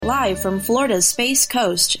Live from Florida's Space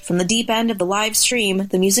Coast, from the deep end of the live stream,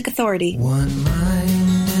 The Music Authority. One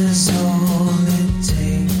mind is all it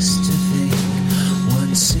takes to think.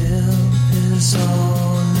 One sip is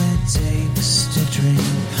all it takes to drink.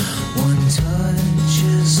 One touch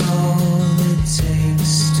is all it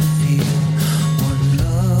takes to feel. One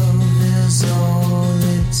love is all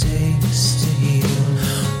it takes to heal.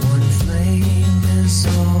 One flame is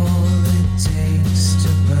all it takes to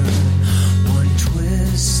burn. One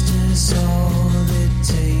twist is all it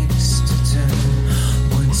takes to turn.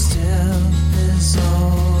 One step is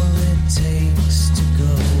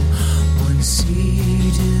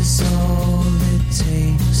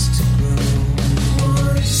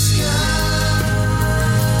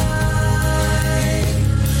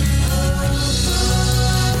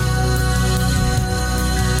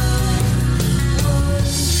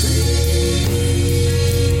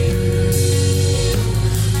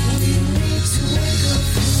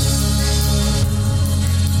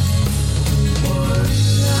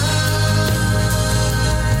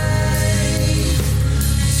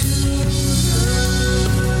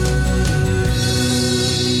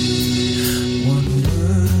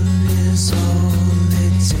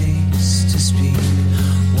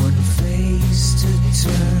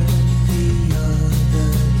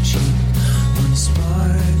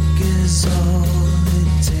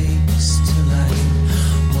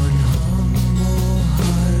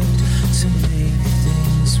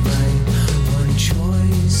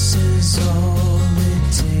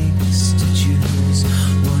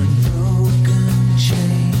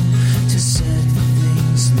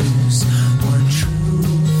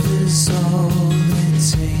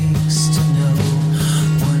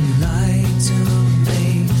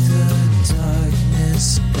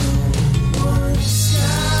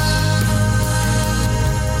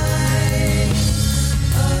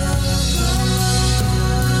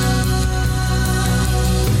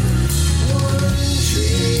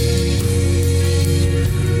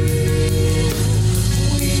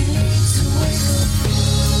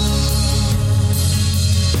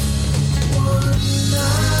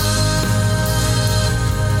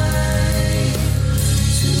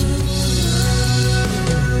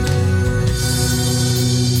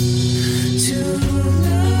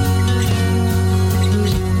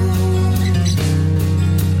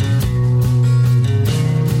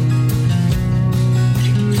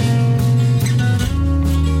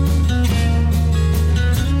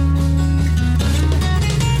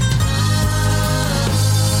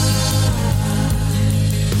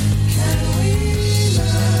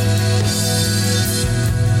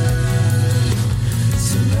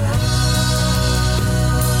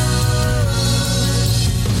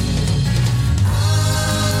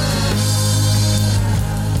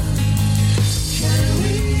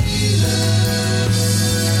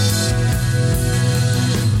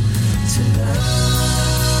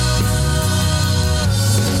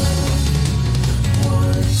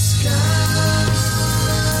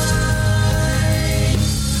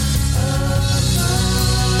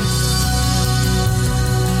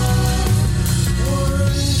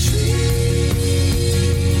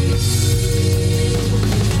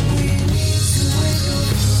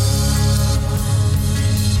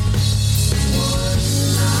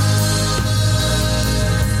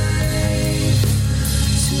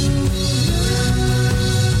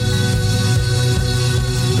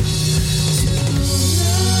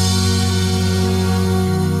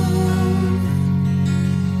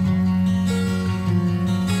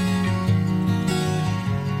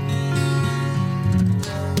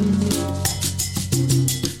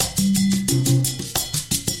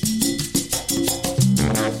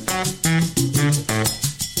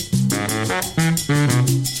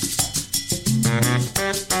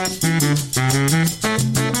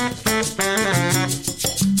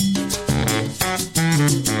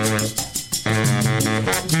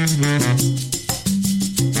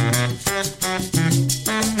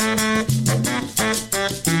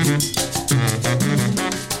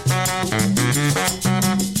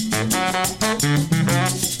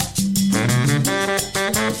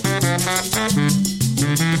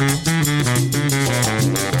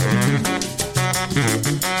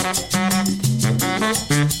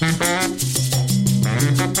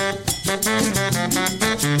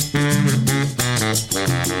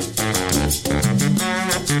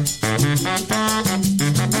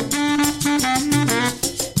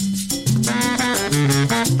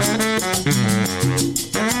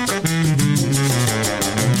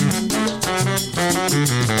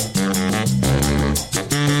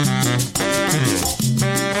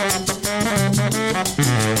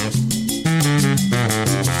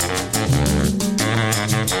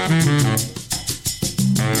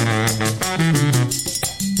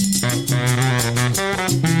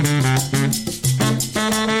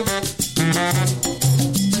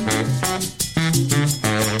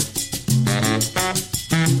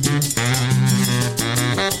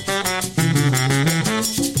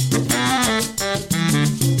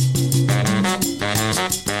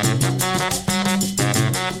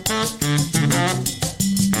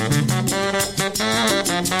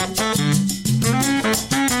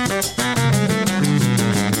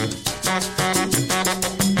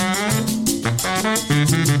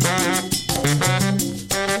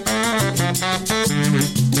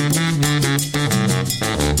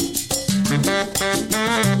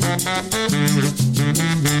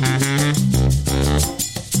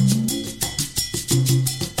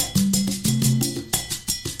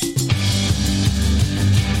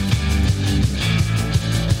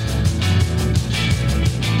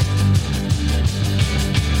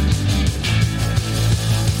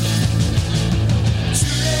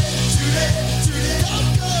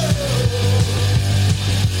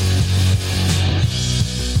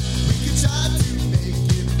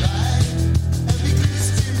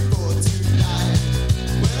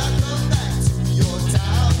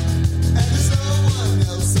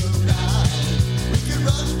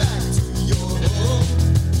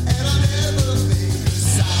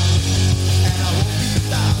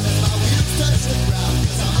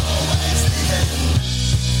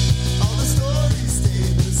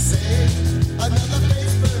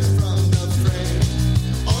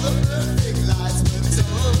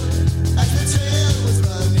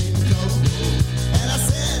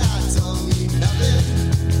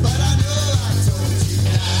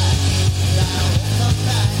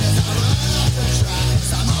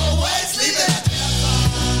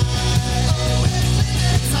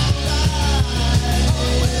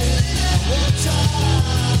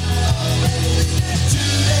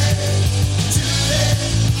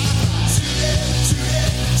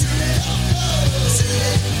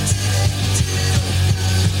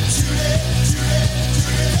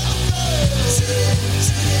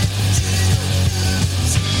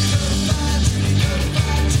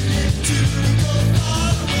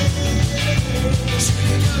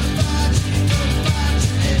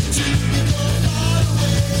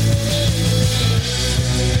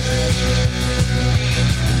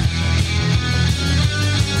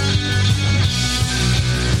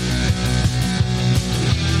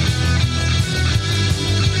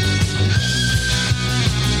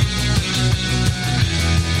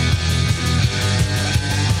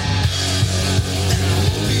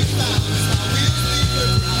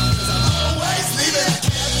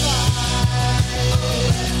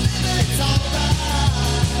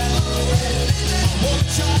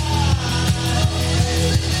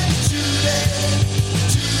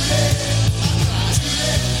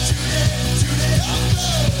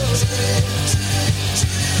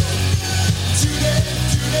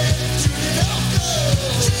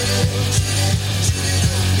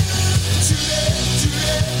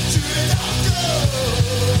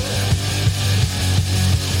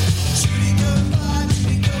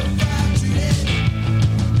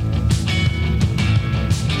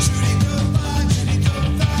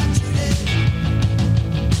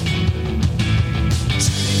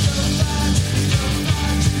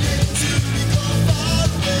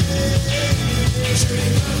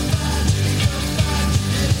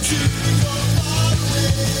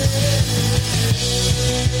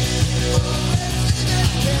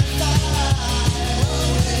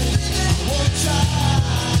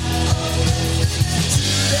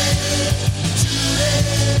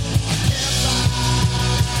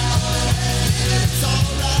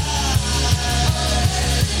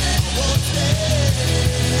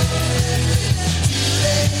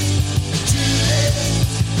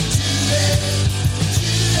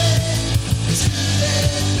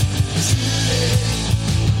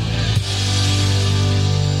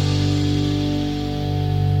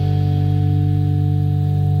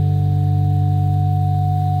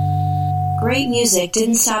Great music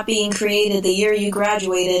didn't stop being created the year you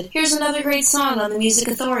graduated. Here's another great song on the Music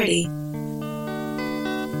Authority.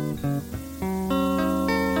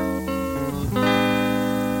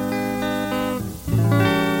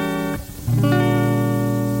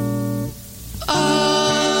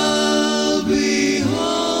 I'll be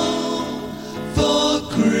home for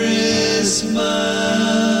Christmas.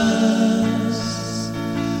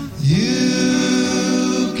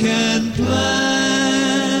 You can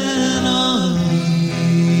plan on me.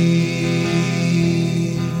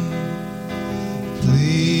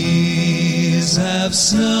 Please have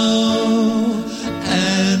snow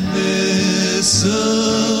and mistletoe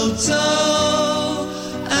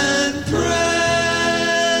and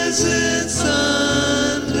presents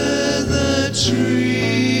under the tree.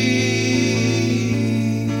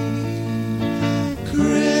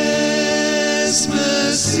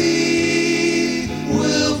 Christmas Eve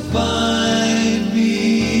will find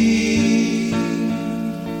me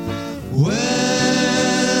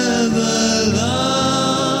where the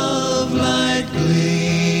love light gleams.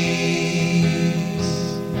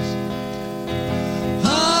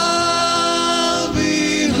 I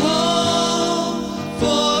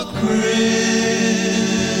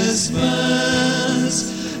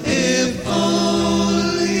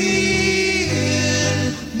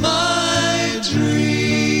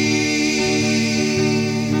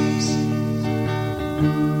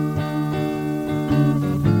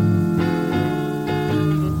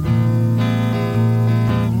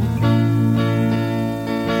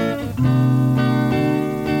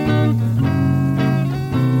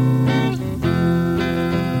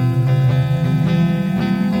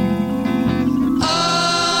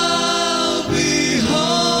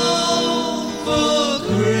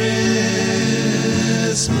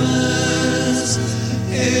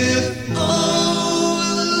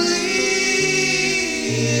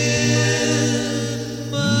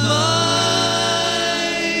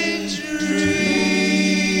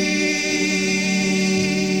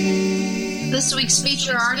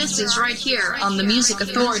artist is right here on the Music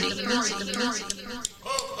Authority. Well,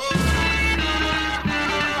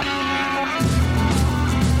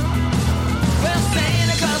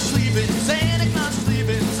 Santa Claus sleeping, Santa Claus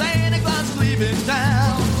sleeping, Santa Claus sleeping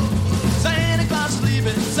down. Santa Claus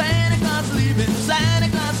sleeping, Santa Claus sleeping, Santa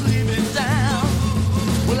Claus sleeping down.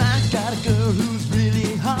 Well, I got a girl who's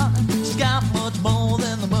really hot. She's got much more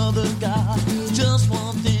than the mother got. Just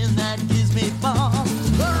one thing that gives me pause.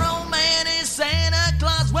 Her old man is Santa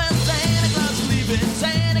Claus. Well, Santa Claus sleeping,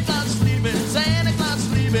 Santa Claus sleeping, Santa Claus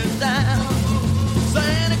sleeping down.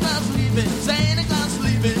 Santa Claus sleeping, Santa Claus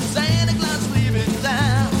sleeping, Santa Claus sleeping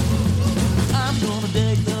down. I'm gonna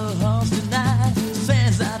deck the halls tonight.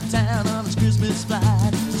 Santa's out of town on his Christmas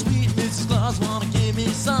flight. Sweet Mrs. Claus wanna give me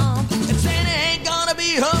some, and Santa ain't gonna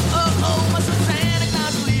be home. I said Santa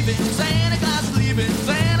Claus sleeping, Santa Claus sleeping,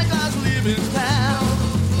 Santa Claus sleeping down.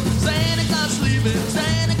 Santa Claus sleeping,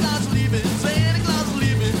 Santa Claus sleeping, Santa Claus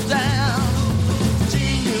sleeping down.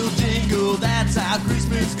 Jingle, jingle, that's how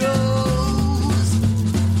Christmas goes.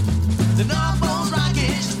 The North Pole's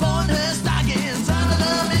rocking, she's pulling her stockings. All the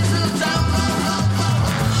love is the town.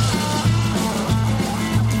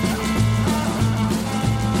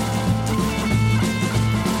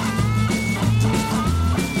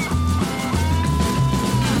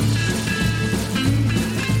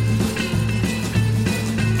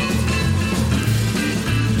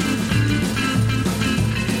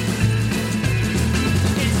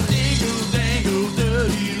 It's Dingle Dangle,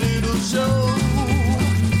 dirty little show.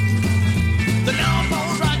 The North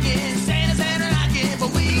Pole's rocking, Santa's and rocking, but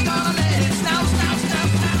we gonna let it snow, snow, snow,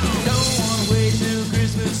 snow. Don't wanna wait till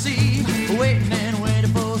Christmas Eve, waiting and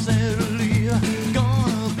waiting for Santa to leave.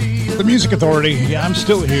 Gonna be The Music Authority. Yeah, I'm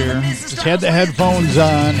still here. Just had the headphones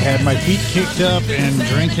on, had my feet kicked up, and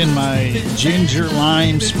drinking my ginger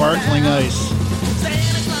lime sparkling ice.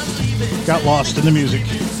 Got lost in the music.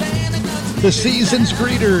 The Season's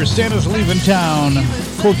Greeters, Santa's Leaving Town,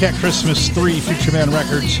 Cool Cat Christmas 3, Future Man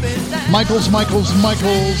Records, Michaels,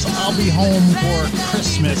 I'll Be Home for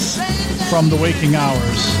Christmas from the Waking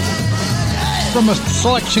Hours. From a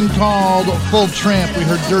selection called Full Tramp, we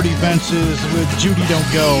heard Dirty Fences with Judy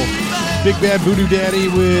Don't Go, Big Bad Voodoo Daddy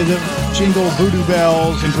with Jingle Voodoo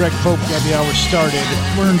Bells, and Greg Pope got the hour started.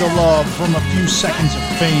 Learn to Love from A Few Seconds of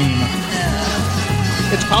Fame.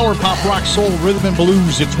 It's power pop, rock, soul, rhythm, and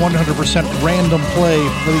blues. It's 100% random play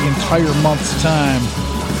for the entire month's time.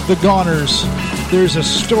 The Goners, There's a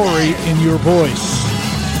Story in Your Voice.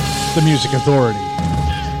 The Music Authority.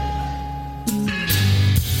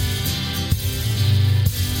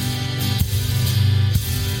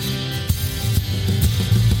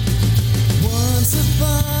 Once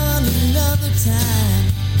upon another time,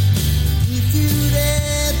 if you'd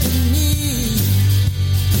ever need,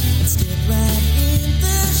 I'd step right in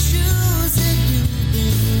the shoes that you've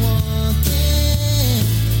been walking.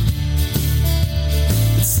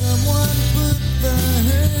 But someone put the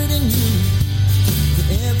hurt in you for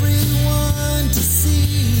everyone to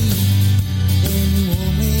see, and you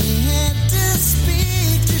only had to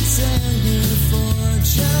speak to tell your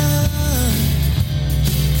fortune.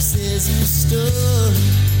 There's a story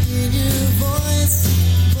in your voice,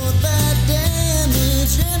 both by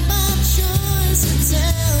damage and by choice. It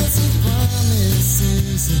tells of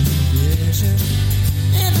promises and pleasure,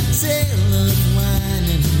 and a tale of wine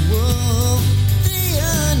and woe. The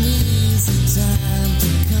uneasy time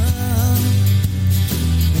to come,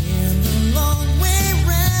 and the long way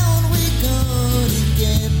round we go to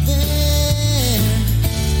get there.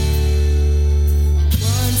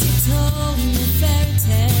 Once you told me fairy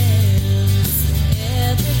tales,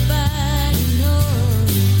 everybody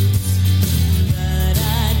knows, but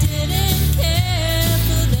I didn't care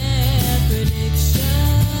for their prediction.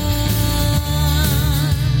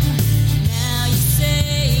 Now you say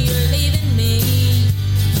you're leaving me,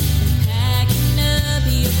 packing up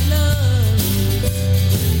your clothes.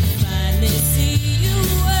 Finally see you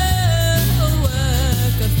were a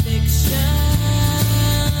work of fiction.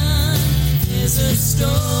 There's a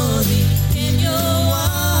story in your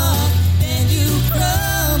walk, and you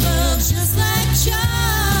crumble just like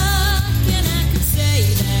chalk. And I could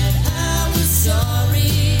say that I was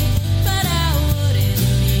sorry, but I wouldn't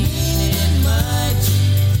mean it much.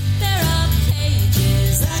 There are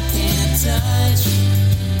pages I can't touch,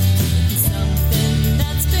 something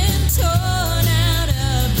that's been torn out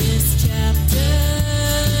of this chapter.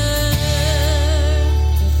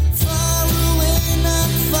 Far away, not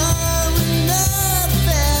far enough,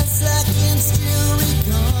 as I can still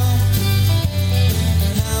recall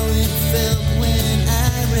how it felt when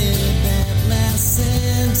I read that last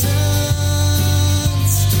sentence.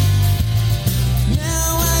 Now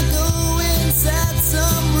I go inside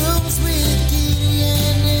some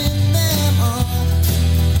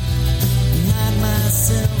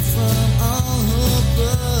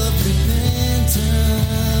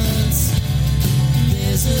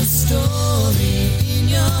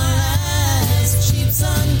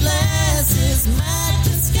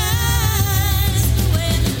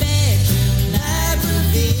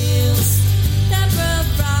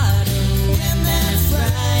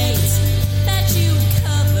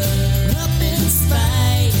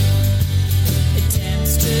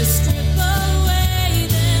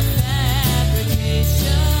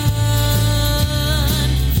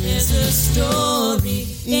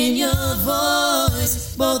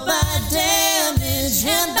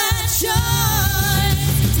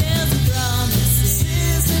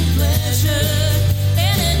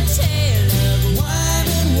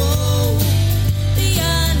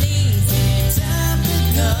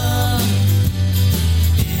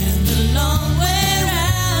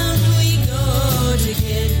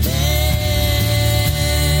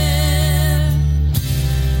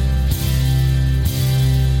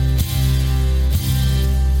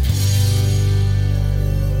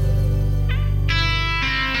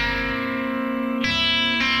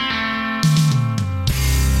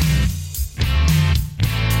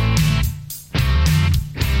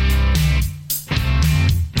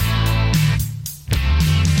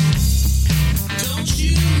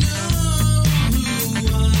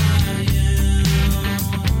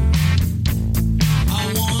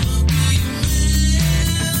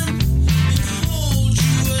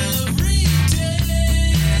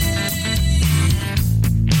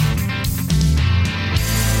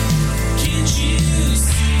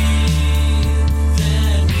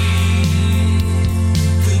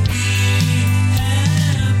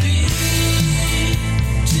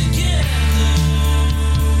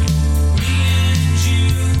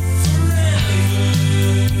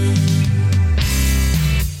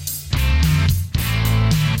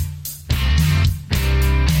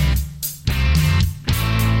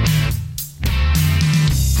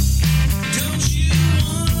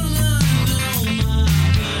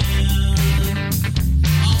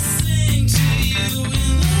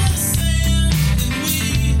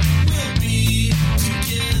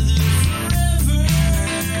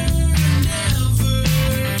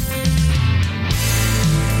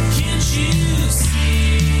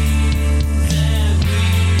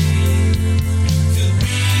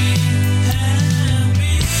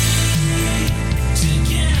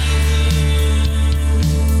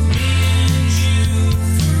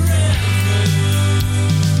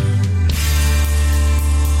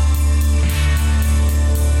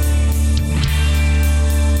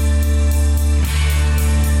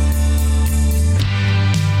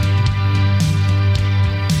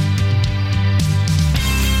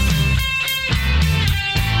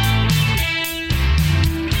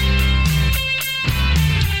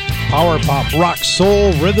Power pop, rock,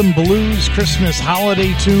 soul, rhythm, blues, Christmas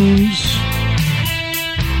holiday tunes.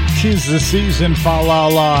 'Tis the season, fa la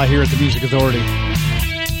la, here at the Music Authority.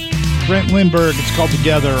 Grant Lindbergh, it's called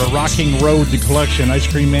Together, a Rocking Road, the collection, Ice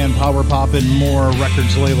Cream Man, Power Pop, and more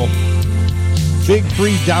records label. Big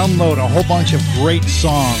free download, a whole bunch of great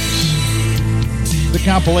songs. The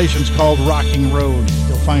compilation's called Rocking Road.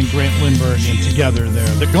 You'll find Grant Lindbergh and Together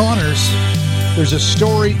there. The Goners, There's a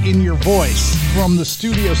Story in Your Voice from the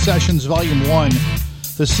Studio Sessions Volume 1.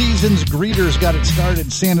 The Season's Greeters got it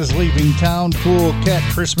started. Santa's Leaving Town, Cool Cat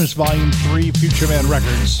Christmas Volume 3, Future Man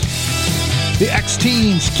Records. The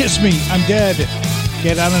X-Teens, Kiss Me, I'm Dead.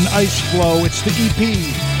 Get on an Ice Flow, it's the EP,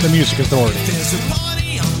 The Music Authority. There's a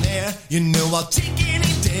party on there, you know I'll take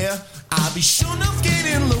any dare. I'll be sure enough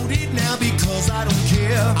getting loaded now because I don't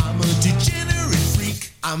care. I'm a degenerate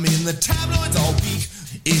freak, I'm in the tabloids all week.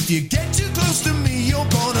 If you get too close to me, you're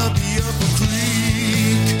gonna be up a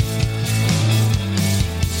creek.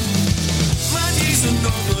 My days are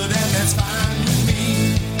numbered and that's fine with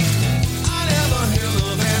me. I never heard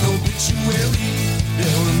of an obituary.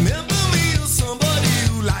 They'll remember me as somebody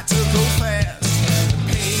who liked to go fast,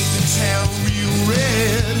 paint the town real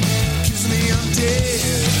red. Kiss me, I'm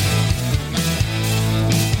dead.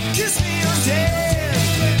 Kiss me, I'm dead.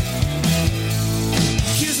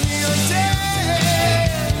 Kiss me, I'm dead.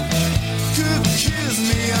 Good kiss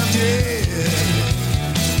me, I'm dead.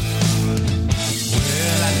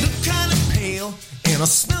 Well, I look kind of pale and I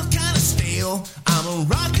smell kind of stale. I'm a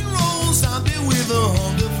rock and roll zombie with a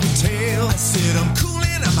hunger for tail. I said I'm cool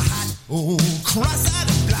and I'm hot. Oh, cross-eyed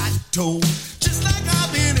and black-toed, just like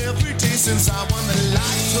I've been every day since I won the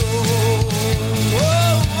lotto.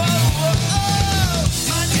 Whoa, whoa, whoa, whoa.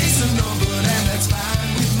 My days are numbered and that's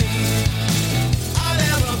fine with me. I'll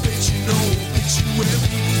never bet you no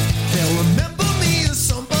obituary. They'll remember me as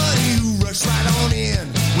somebody who rushed right on in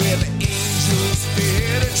where the angels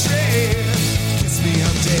fear to tread. Kiss me,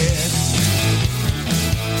 I'm dead.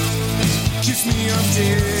 Kiss me, I'm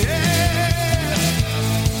dead.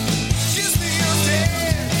 Kiss me, I'm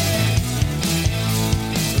dead.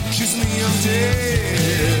 Kiss me, I'm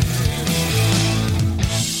dead.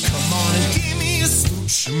 Come on and give me a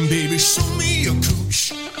smooch, and baby, show me your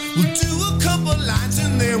cooch. We'll do a couple lines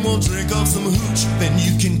and then we'll drink up some hooch. Then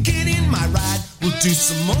you can get in my ride. We'll do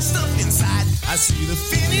some more stuff inside. I see the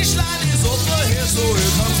finish line is over here, so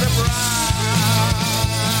here comes the bride.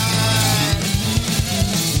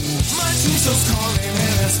 My tombstone's calling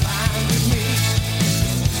and that's fine with me.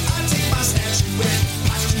 I take my statuette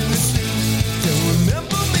posthumously. They'll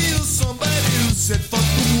remember me as somebody who said fuck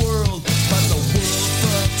the world, but the world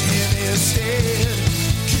fucked him instead.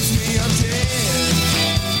 Kiss me, I'm dead.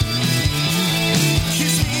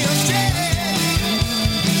 Kiss me, I'm dead.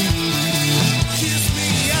 Kiss me,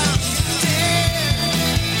 I'm dead.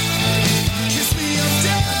 Kiss me, I'm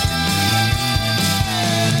dead.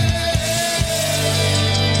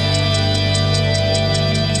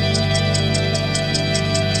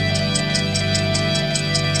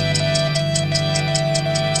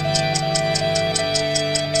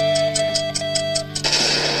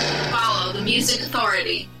 Follow the Music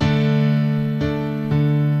Authority.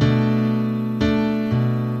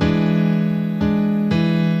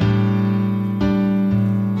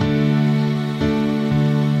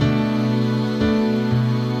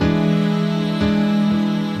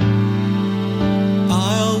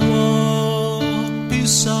 I'll walk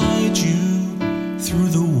beside you through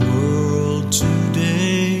the world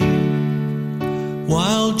today,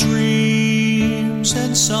 while dreams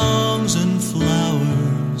and songs and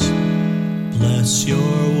flowers bless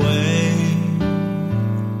your way.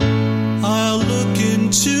 I'll look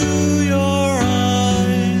into your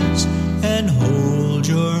eyes and hold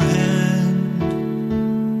your hand.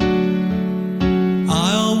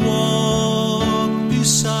 I'll walk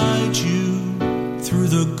beside you through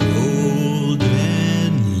the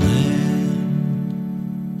golden land.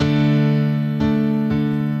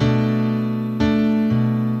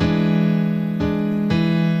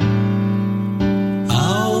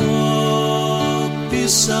 I'll walk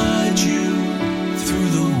beside you through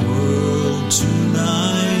the world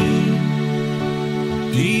tonight,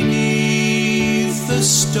 beneath the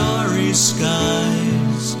starry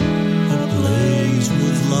skies ablaze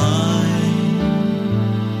with light.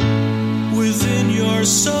 Within your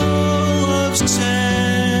soul of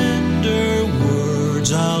tender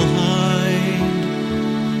words I'll hide.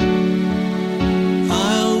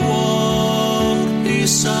 I'll walk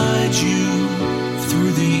beside you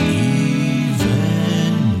through the eventide.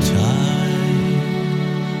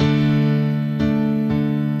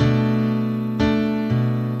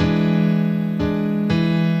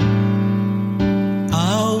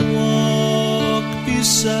 I'll walk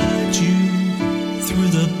beside you through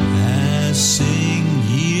the passing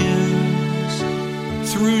years,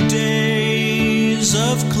 through days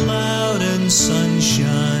of cloud and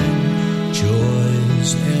sunshine,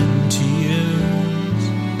 joys and tears.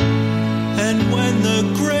 And when the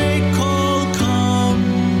great call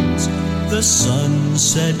comes, the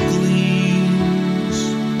sunset gleams,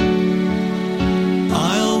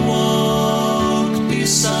 I'll walk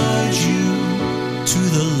beside you to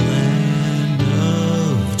the land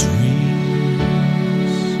of dreams.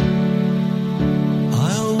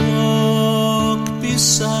 I'll walk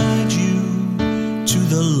beside you to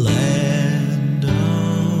the land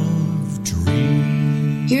of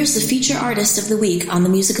dreams. Here's the feature artist of the week on the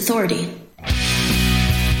Music Authority.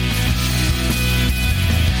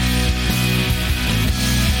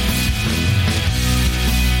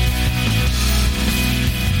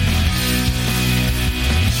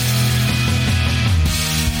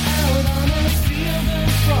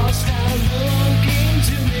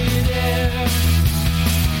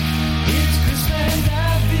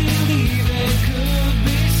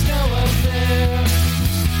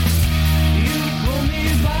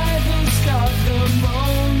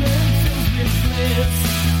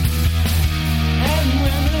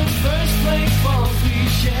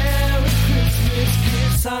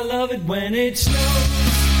 I love it when it snows.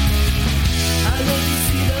 I love to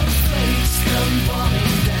see those flakes come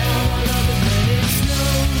falling down. I love it when it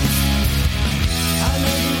snows. I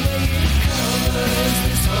love the way it covers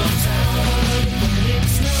this whole town. I love it when it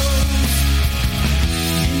snows.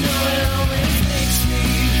 You know it always makes me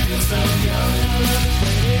feel so young. I love it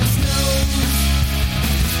when it snows.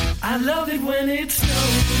 I love it when it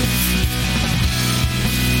snows.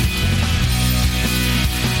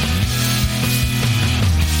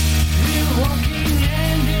 Walking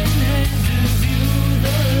hand in hand to view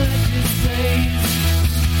the light displays.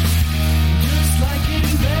 Just like in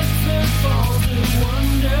Bedford Falls, the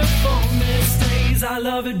wonderfulness stays. I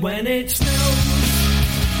love it when it snows.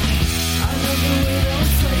 I love the way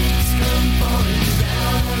those flakes come falling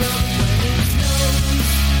down. I love it when it snows.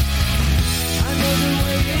 I love the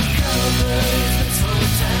way it covers this whole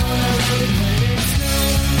town. I love it when it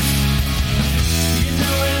snows. You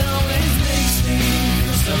know it always makes me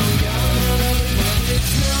feel so young.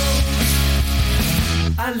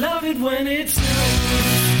 I love it when it snows.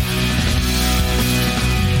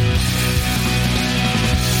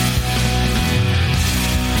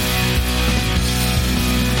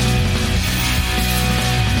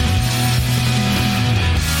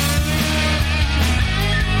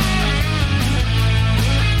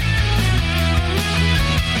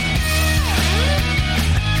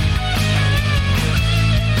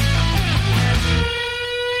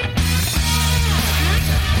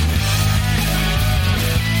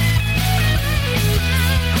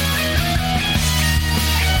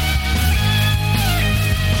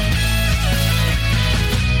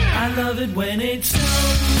 When it snows,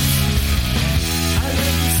 I love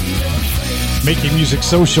to see those flakes. Making music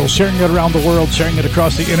social, sharing it around the world, sharing it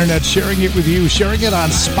across the internet, sharing it with you, sharing it on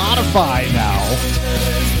Spotify now.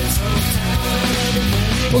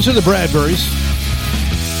 Those are the Bradburys.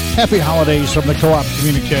 Happy holidays from the Co-op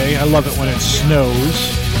Communique. I love it when it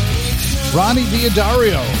snows. Ronnie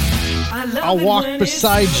Diodario, I'll walk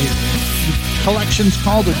beside you. The collection's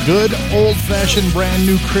called A Good Old-Fashioned Brand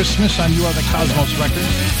New Christmas on You Are the Cosmos Records.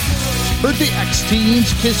 Heard the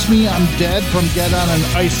X-Teens, Kiss Me, I'm Dead from Get On an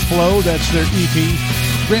Ice Flow. That's their EP.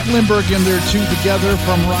 Grant Lindbergh and their two together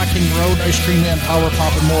from Rocking Road, Ice Cream Man, Power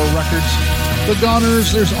Pop, and more records. The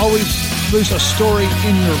Goners, There's a Story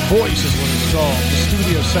in Your Voice is what it's called. The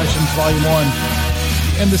Studio Sessions, Volume 1.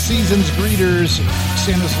 And the Season's Greeters,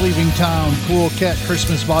 Santa's Leaving Town, Cool Cat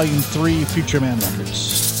Christmas, Volume 3, Future Man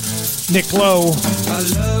Records. Nick Lowe. I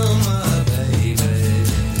love my baby.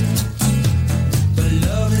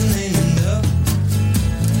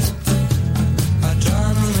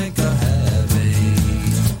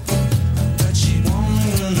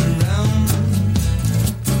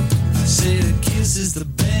 Is the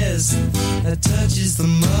best, a touch is the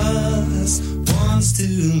must. One's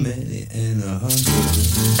too many and 100.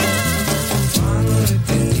 Finally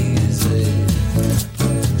get easy.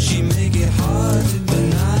 She make it hard to be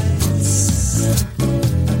nice,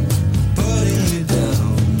 putting me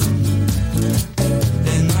down,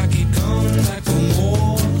 and I keep coming back for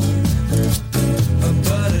more.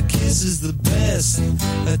 But a kiss is the best,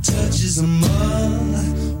 a touch is a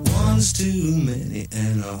must. One's too many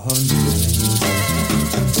and 100.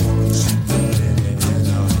 One's too many and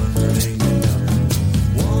 100 ain't enough.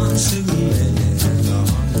 One's too many and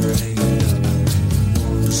 100 ain't enough.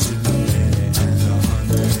 One's too many and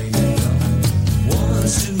 100 ain't enough.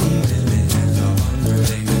 One's too many and 100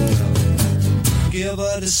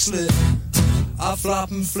 slip. I flop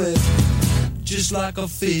and flip, just like a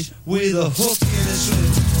fish with a hook in its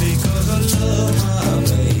lip. Because I love my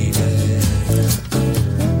baby.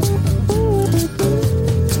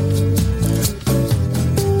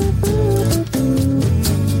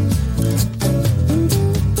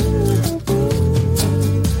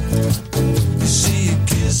 You see, a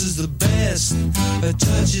kiss is the best. A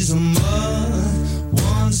touch is a mud.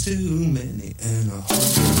 One's too many and a hundred.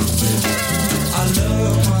 I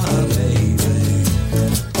love my baby,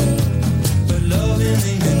 but loving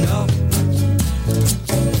ain't enough.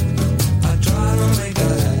 I try to make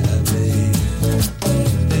her happy,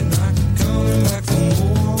 they're not coming back for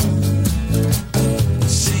more.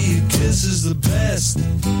 See, a kiss is the best,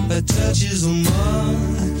 a touch is a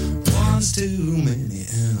mud. One's too many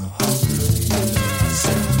and a hundred. I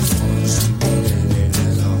said one's too many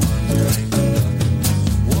and a hundred ain't enough.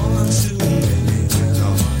 One's too many and a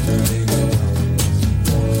hundred ain't enough.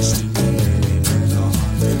 One's too many and a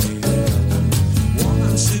hundred ain't enough.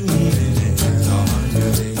 One's too many and a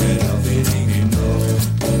hundred ain't enough. It ain't enough.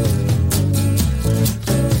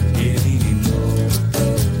 It ain't enough.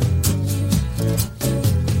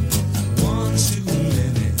 One's too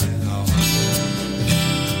many and a hundred.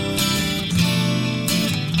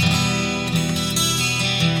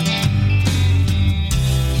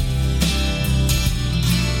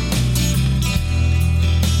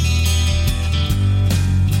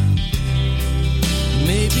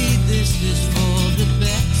 Maybe this is for the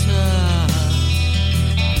better.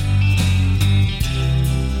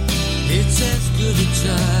 It's as good a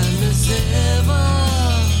time as ever.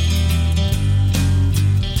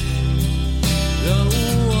 No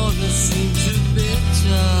one seems to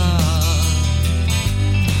better.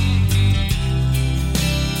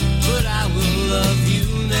 But I will love you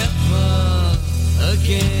never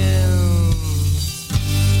again.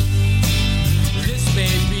 This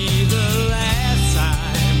may be the last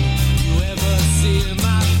time you ever see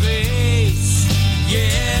my face.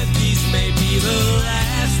 Yeah, these may be the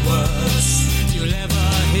last words you'll ever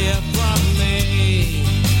hear from me.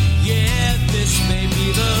 Yeah, this may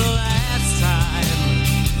be the last time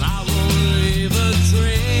I won't leave a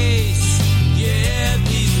trace. Yeah,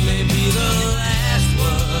 these may be the last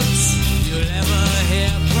words you'll ever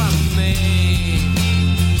hear from me.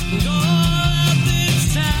 All of this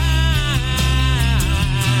time,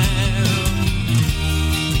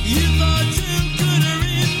 you thought you could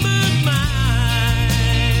read my mind.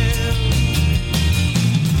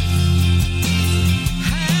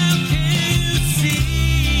 How can you see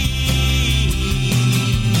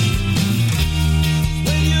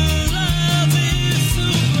when your love is so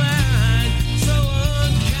blind, so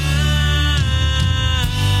unkind?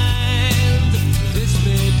 This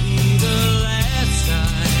may be the last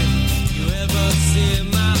time you ever see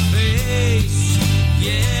my face.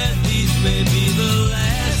 Yeah, these may be the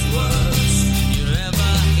last words you'll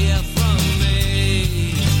ever hear from me.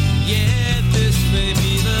 Yeah, this may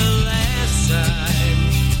be the last time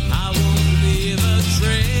I won't leave a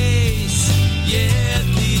trace. Yeah,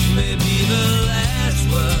 these may be the last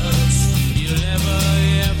words you'll ever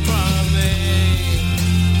hear from me.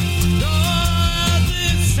 All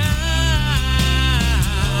this time,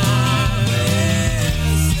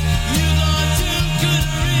 you thought you could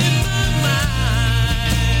read my mind.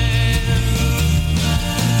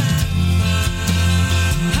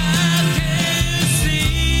 How can you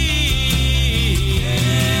see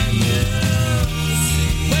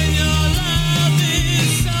when your love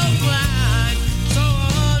is so blind, so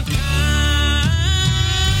unkind?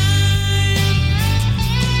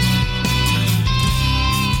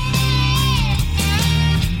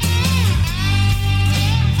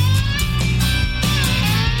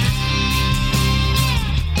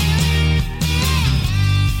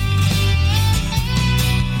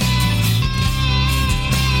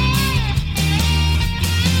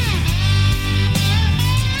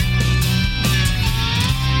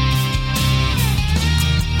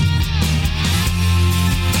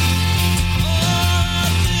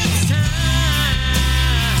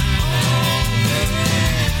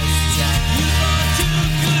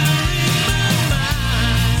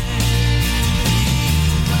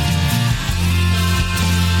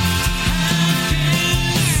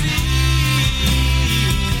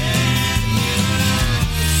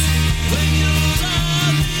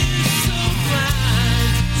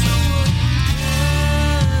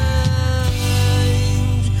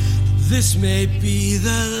 This may be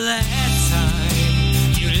the last time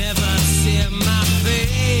you'll ever see my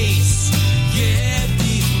face. Yeah,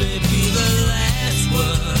 these may be the last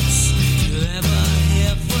words you'll ever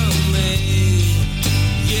hear from me.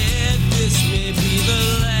 Yeah, this may be the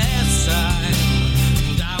last time,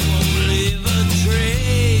 and I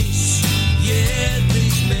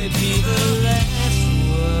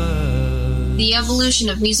revolution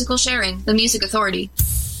of musical sharing, the Music Authority.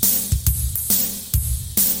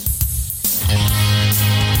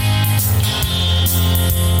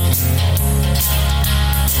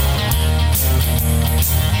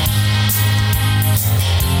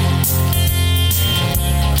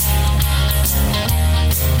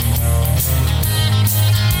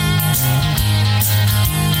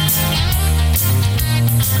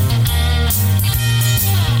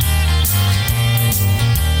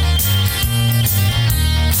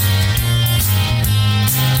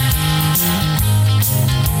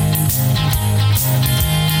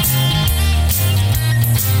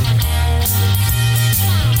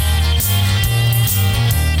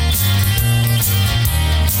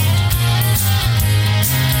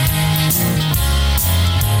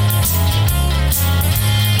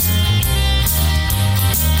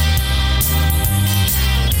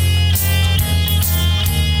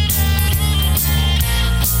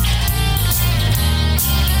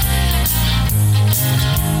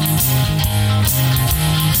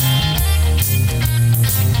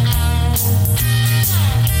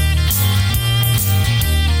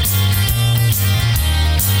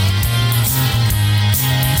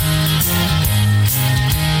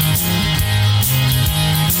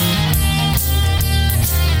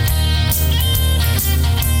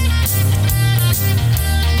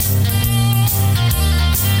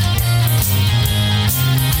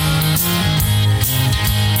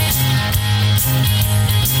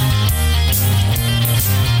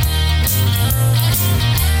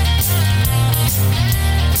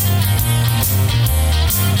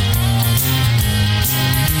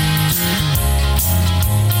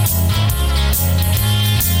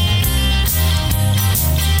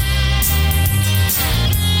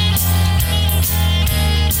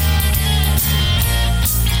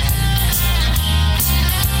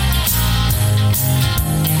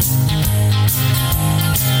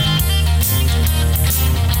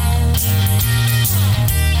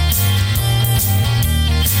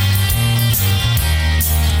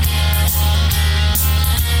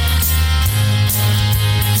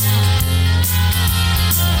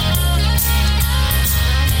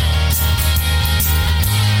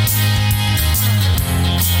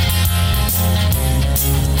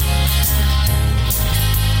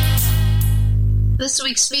 This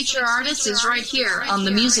week's feature artist is right here on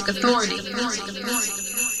the Music Authority.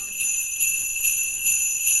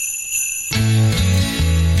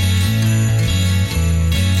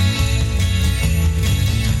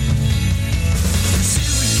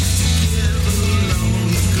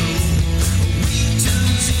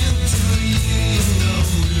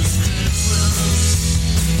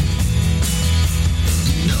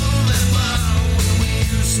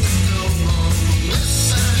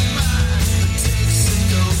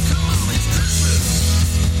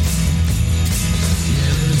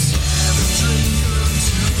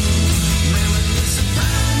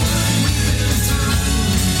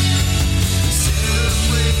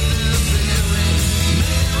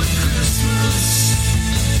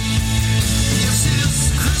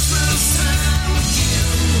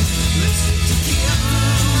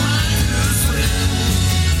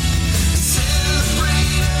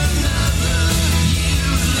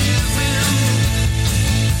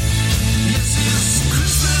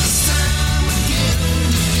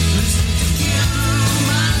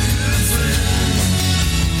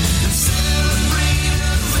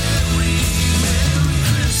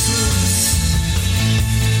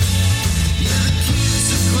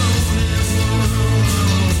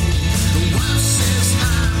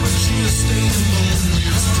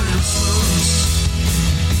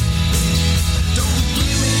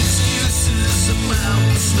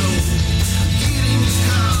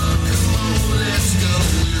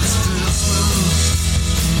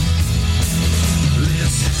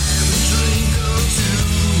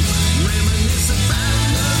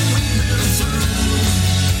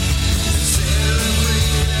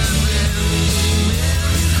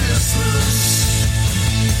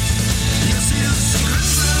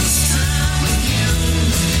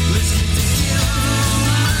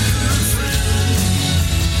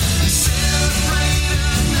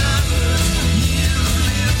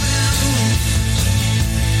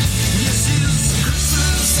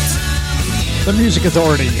 The Music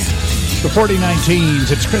Authority, the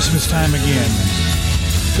 4019s, it's Christmas time again.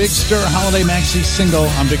 Big Stir Holiday Maxi single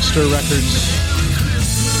on Big Stir Records.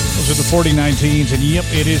 Those are the 4019s, and yep,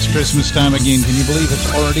 it is Christmas time again. Can you believe it's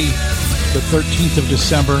already the 13th of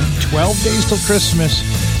December? 12 days till Christmas,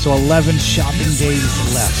 so 11 shopping days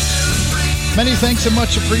left. Many thanks and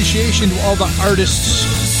much appreciation to all the artists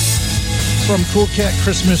from Cool Cat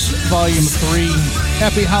Christmas Volume 3.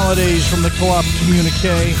 Happy holidays from the Co-op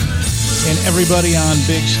Communique and everybody on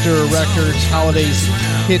Big Stir Records Holidays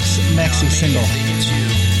Hits Maxi Single.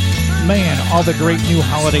 Man, all the great new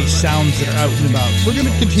holiday sounds that are out and about. We're going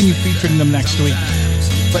to continue featuring them next week.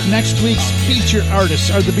 But next week's feature artists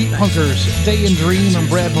are the Beat Hunkers, Day and Dream and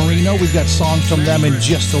Brad Marino. We've got songs from them in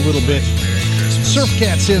just a little bit. Surf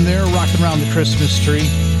Cat's in there, rocking around the Christmas tree.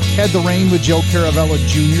 Had the Rain with Joe Caravella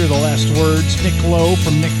Jr., The Last Words. Nick Lowe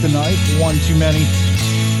from Nick the Knife, One Too Many.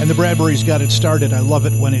 And the Bradburys got it started. I love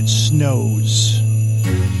it when it snows.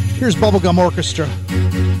 Here's Bubblegum Orchestra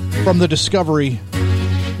from the Discovery.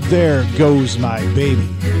 There Goes My Baby.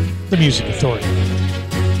 The Music Authority.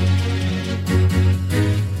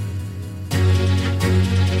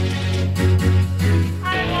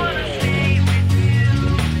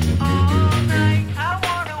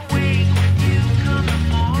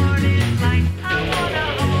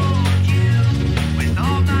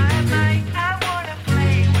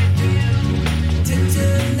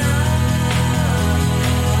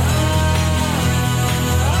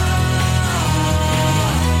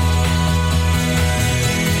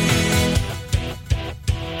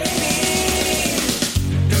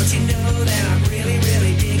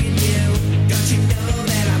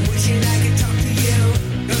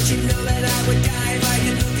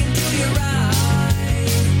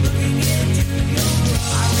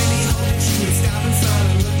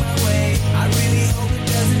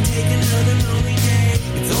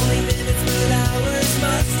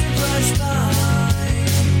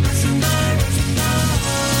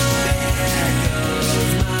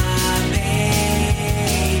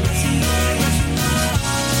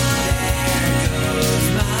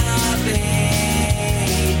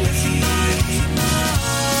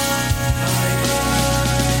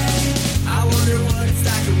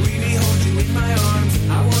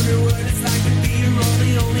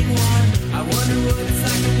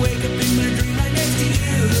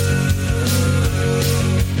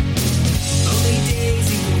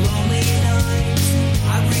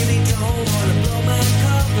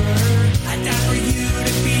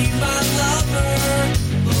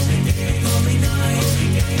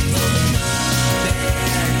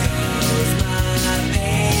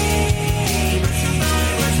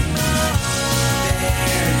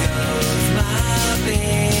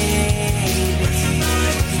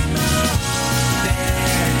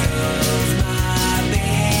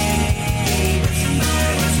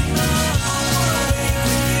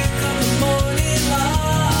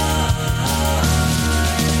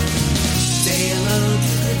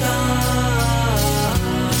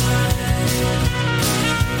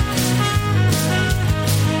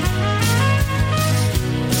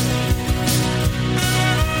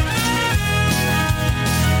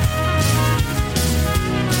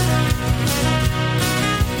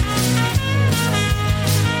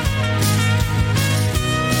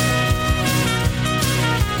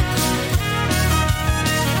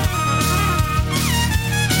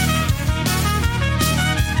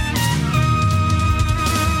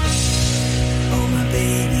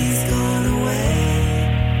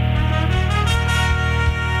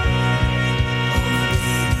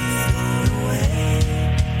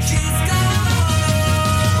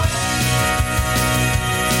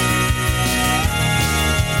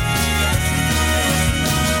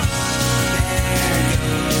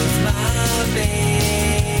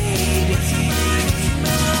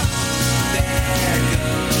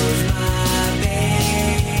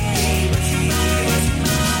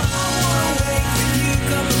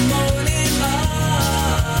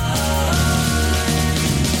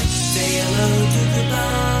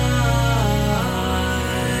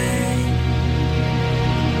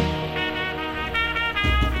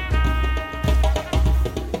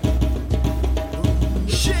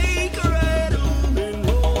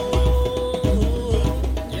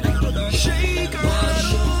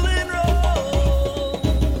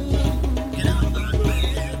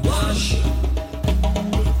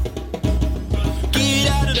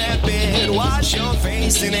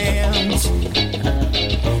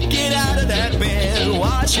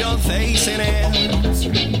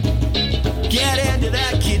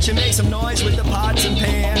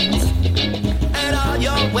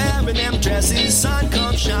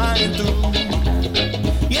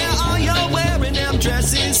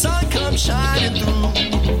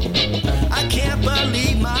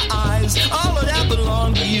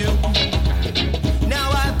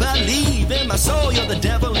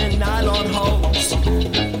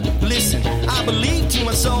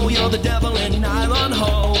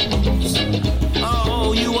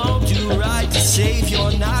 Save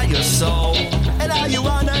your now your soul, and all you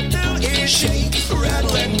wanna do is shake,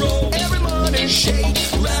 rattle, and roll. Every morning, shake,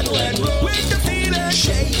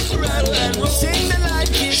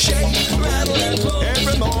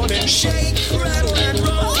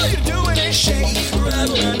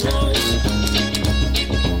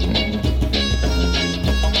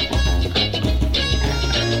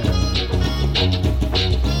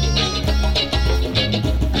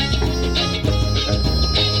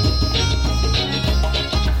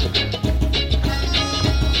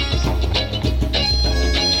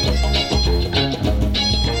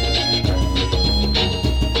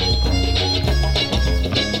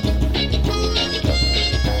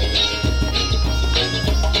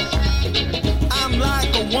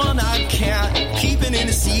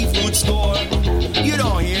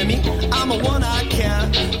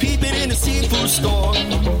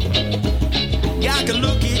 more. Yeah, I can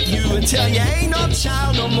look at you and tell you ain't no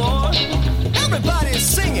child no more. Everybody's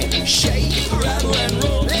singing, shake, rattle, and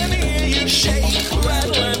roll. Let me hear you shake,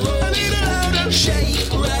 rattle, and roll. A little louder, shake,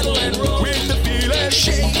 rattle, and roll. With the feeling,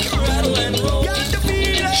 shake, rattle, and roll. Got the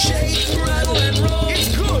feeling, shake, rattle, and roll.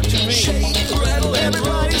 It's good to me, shake, rattle, and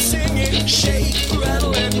roll. Everybody's singing, shake,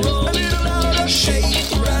 rattle, and roll. A little louder,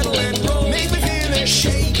 shake, rattle, and roll. Make me feel it,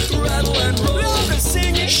 shake, rattle, and roll. Louder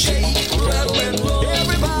singing, shake, rattle, and roll.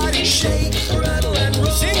 Everybody shake, rattle, and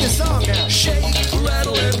roll. Sing the song now, shake,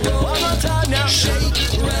 rattle, and roll. One more time now, shake,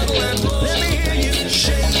 rattle, and roll. Let me hear you,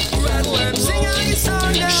 shake, rattle, and roll. Sing out your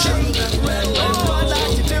song now, shake, rattle, and roll. I'd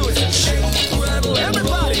like to do it, shake, rattle, and roll.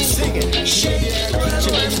 Everybody sing it, shake,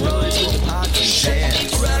 rattle, and roll.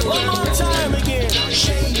 Shake, rattle, one more time again,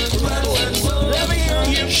 shake, rattle, and roll. Let me hear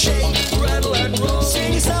you, shake, rattle, and roll.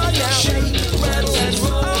 Sing your song now, shake, rattle, and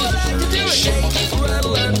roll. I'd like to do it, shake,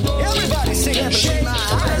 rattle, and roll. Everybody sing it, shake my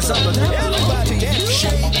eyes on the neck. Everybody dance,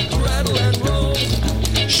 shake, rattle, and roll.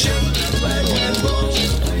 Shake, rattle, and roll.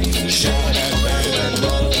 Shake, rattle, and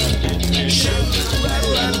roll. Shake,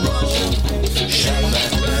 rattle, and roll. Shake,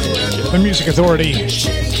 rattle, and roll. The Music Authority,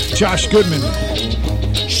 Josh Goodman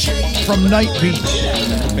from Night Beat,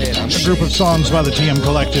 a group of songs by the TM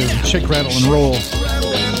Collective, Shake, Rattle, and Roll.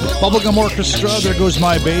 Bubblegum Orchestra, There Goes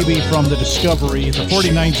My Baby from the Discovery. The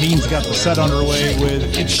 4019's got the set underway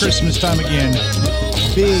with It's Christmas Time Again.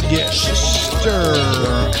 Big Stir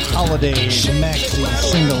Holiday Maxi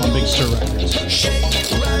single on Big Stir Records.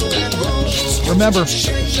 Remember,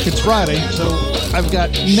 it's Friday, so I've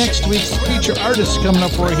got next week's feature artists coming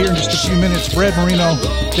up right here in just a few minutes. Brad Marino,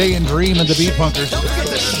 Day and Dream, and the Beat Punkers.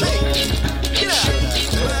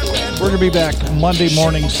 We're going to be back Monday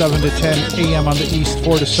morning, 7 to 10 a.m. on the east,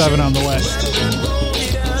 4 to 7 on the west.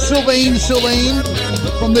 Sylvain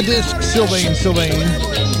from the disc Sylvain.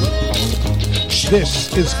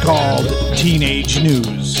 This is called Teenage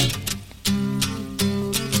News.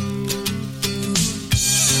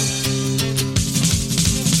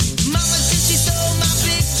 Mama said she saw my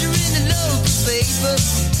picture in the local paper,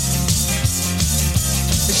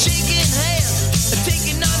 shaking hands,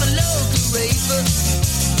 taking on a local raper.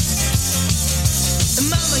 And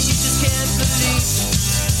Mama, you just can't believe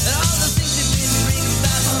all the things you've been reading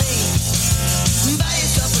about me. Buy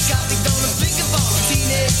yourself a copy, gonna think of all the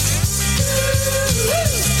teenage.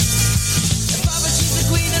 And Papa, she's the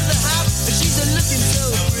queen of the hop, and she's looking so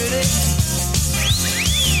pretty.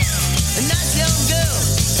 A nice young girl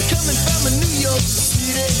coming from a New York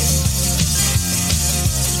City.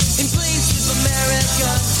 In planes with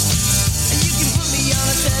America, and you can put me on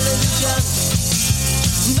a television.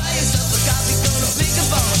 Buy yourself a copy, gonna pick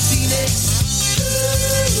up all teenage.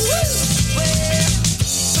 Well,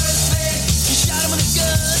 first thing, she shot him with a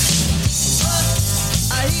gun.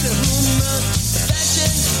 I hate a rumor,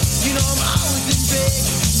 fashion, you know I'm always been big.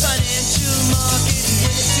 Financial market,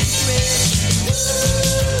 get it secret.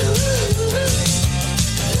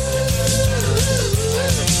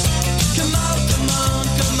 Come on, come on,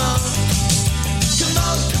 come on. Come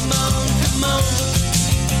on, come on, come on.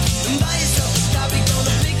 Buy yourself a copy,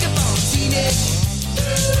 gonna think about teenage.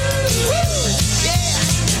 Yeah.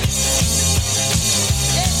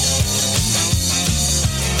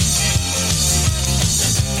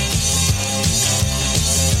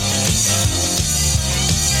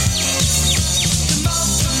 Come on,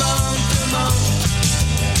 come on, come on.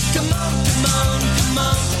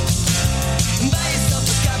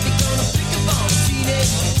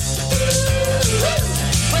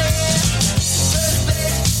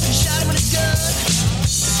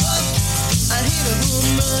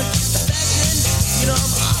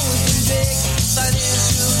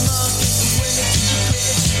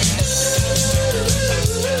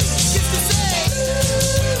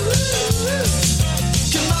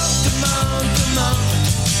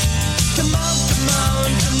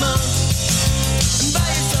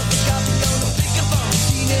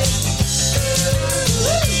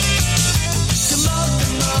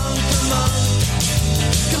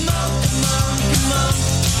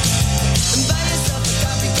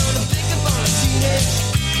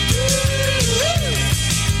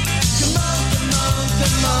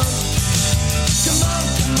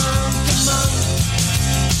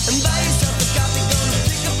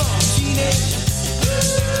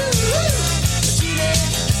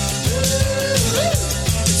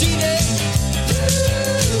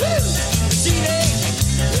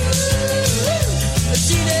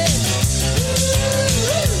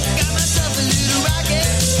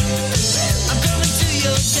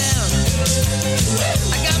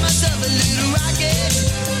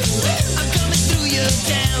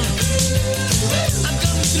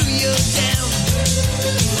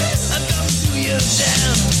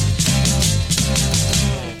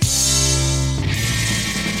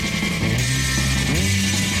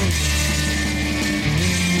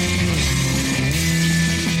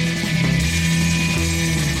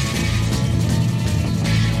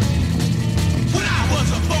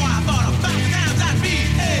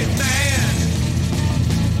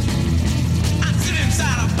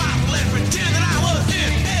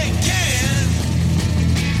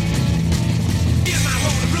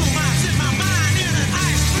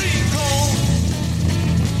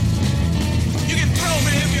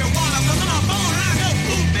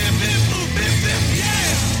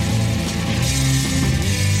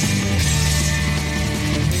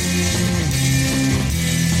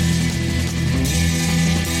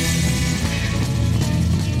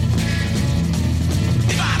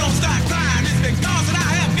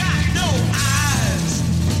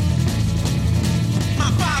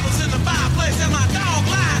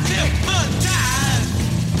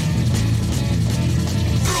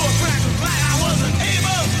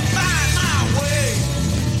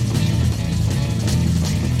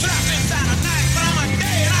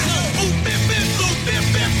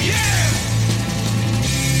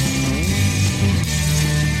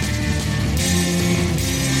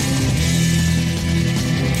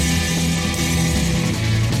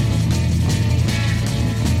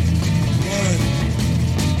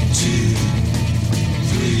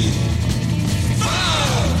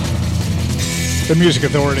 The Music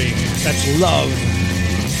Authority. That's Love.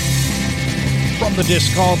 From the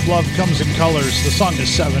disc called Love Comes in Colors. The song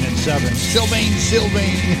is 7 and 7. Sylvain,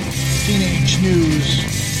 Teenage News.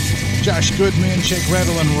 Josh Goodman, Shake,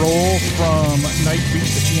 Rattle, and Roll from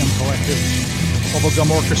Nightbeat, the TM Collective.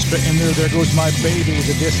 Bubblegum Orchestra in there. There Goes My Baby.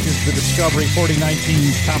 The disc is the Discovery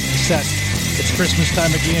 4019's top cassette. It's Christmas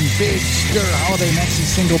time again. Big Stir Holiday Maxi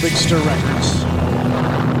Single, Big Stir Records.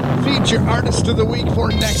 Feature Artist of the Week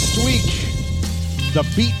for next week. The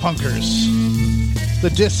Beat Punkers. The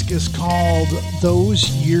disc is called Those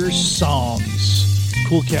Years Songs.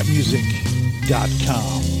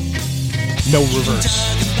 CoolCatMusic.com. No reverse.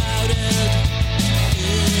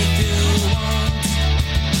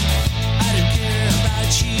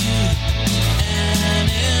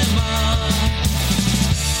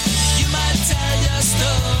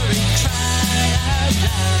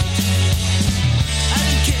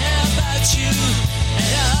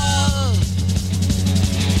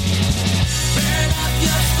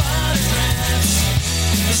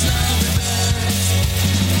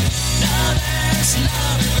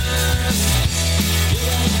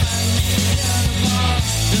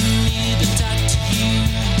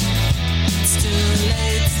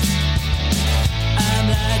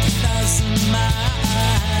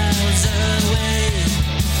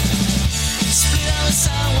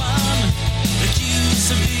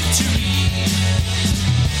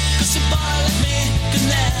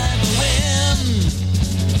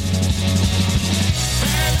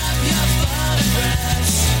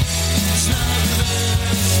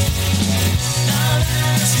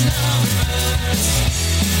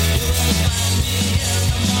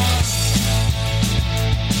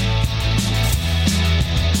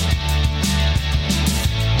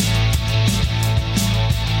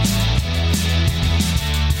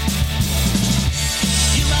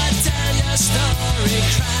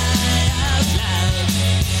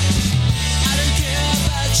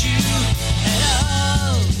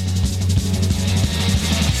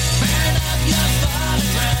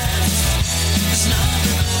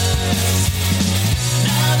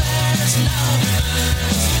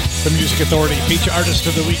 Authority. Feature Artist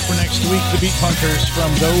of the Week for next week, the Beat Punkers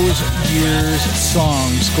from Those Years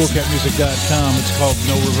Songs, CoolCatMusic.com. It's called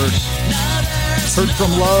No Reverse. Heard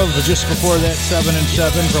from Love just before that, 7 and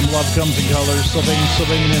 7 from Love Comes in Colors.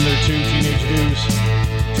 Sylvain in there too, Teenage News.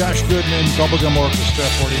 Josh Goodman, Bubblegum Orchestra,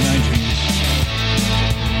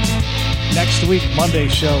 4019. Next week, Monday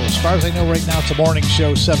show. As far as I know right now, it's a morning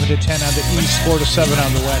show, 7 to 10 on the east, 4 to 7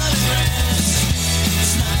 on the west.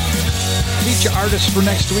 Feature artists for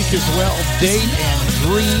next week as well, Day and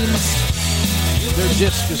Dream. Their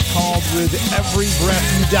disc is called With Every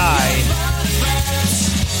Breath You Die.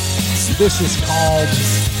 This is called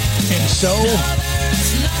And So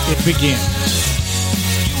It Begins.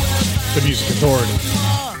 The Music Authority.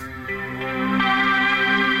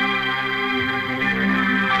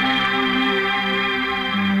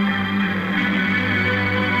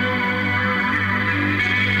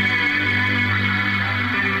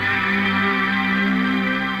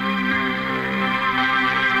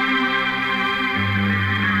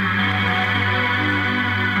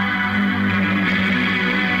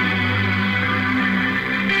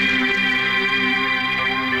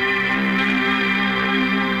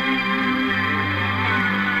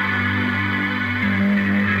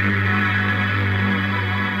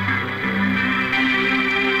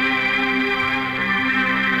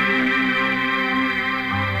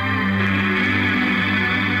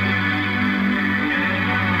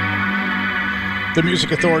 The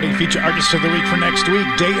Music Authority Feature Artist of the Week for next week,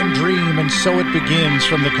 Day and Dream, and So It Begins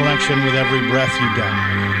from the collection With Every Breath You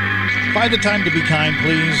Die. Find the time to be kind,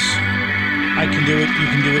 please. I can do it, you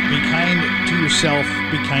can do it. Be kind to yourself,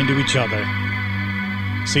 be kind to each other.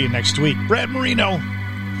 See you next week. Brad Marino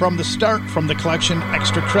from the start, from the collection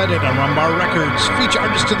Extra Credit on Rumbar Records. Feature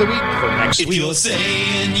Artist of the Week for next week. If you're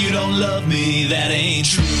saying you don't love me, that ain't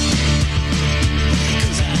true.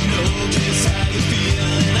 'Cause I know just how you feel,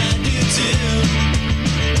 and I do too.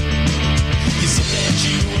 You said that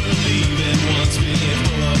you were leaving once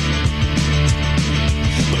before,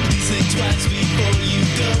 but please think twice before you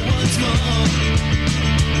go once more.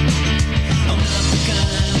 I'm not the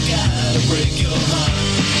kind of guy to break your heart,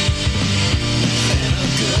 and a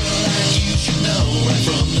girl like you should know right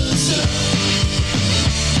from the start.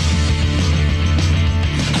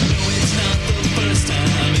 I know it's not the first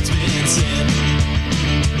time it's been said,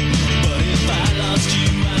 but if I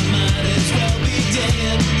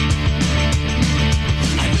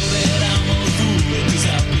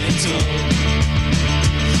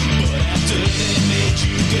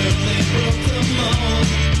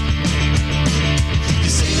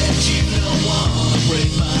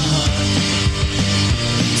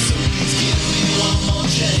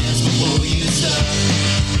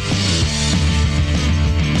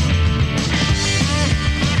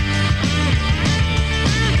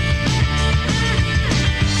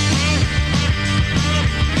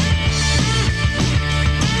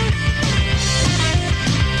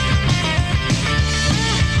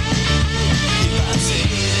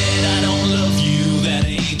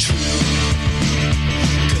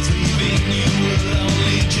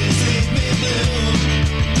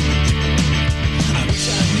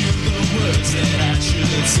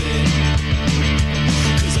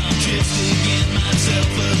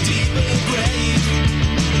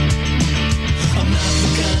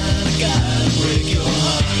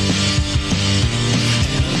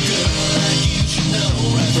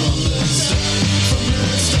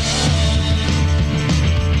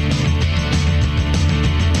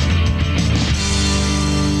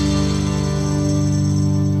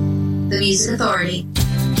Music Authority.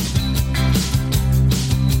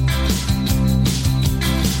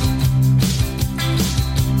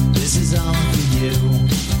 This is all for you.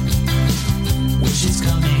 Wish is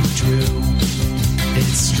coming true.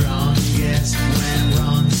 It's strongest when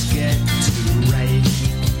wrongs get too right.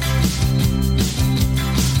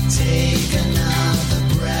 Take another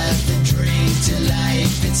breath and drink to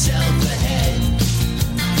life itself ahead.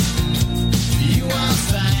 You are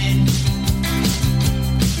fine.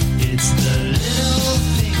 It's the little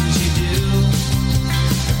things you do.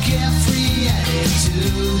 A carefree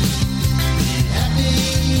attitude. Be happy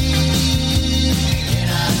in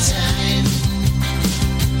our time.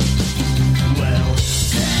 Well,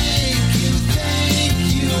 thank you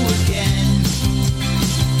again.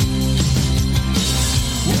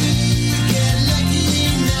 We get lucky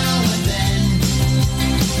now and then.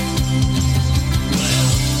 Well,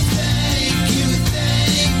 thank you again.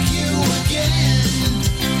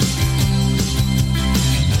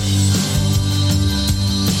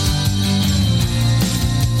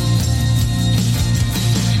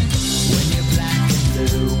 When you're black and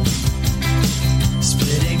blue,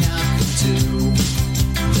 splitting up in two,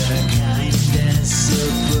 the kindest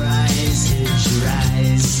surprise is your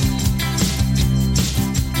eyes.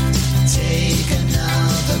 Take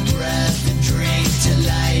another breath and drink to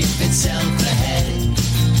life itself ahead.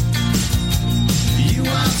 You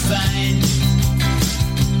are fine.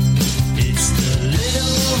 It's the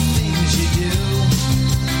little things you do.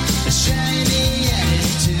 A shiny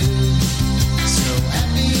attitude. So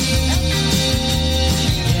happy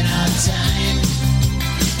in our time.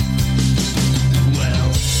 Well,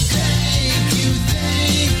 thank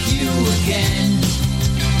you again.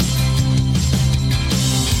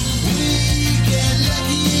 We get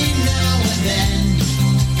lucky now and then.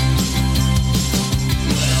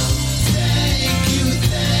 Well, thank you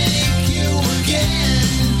again.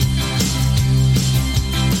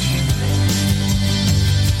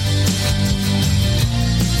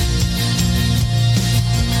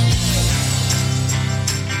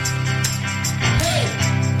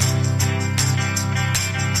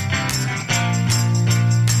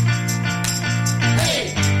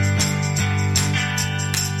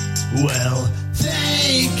 Well,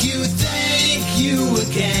 thank you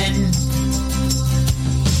again.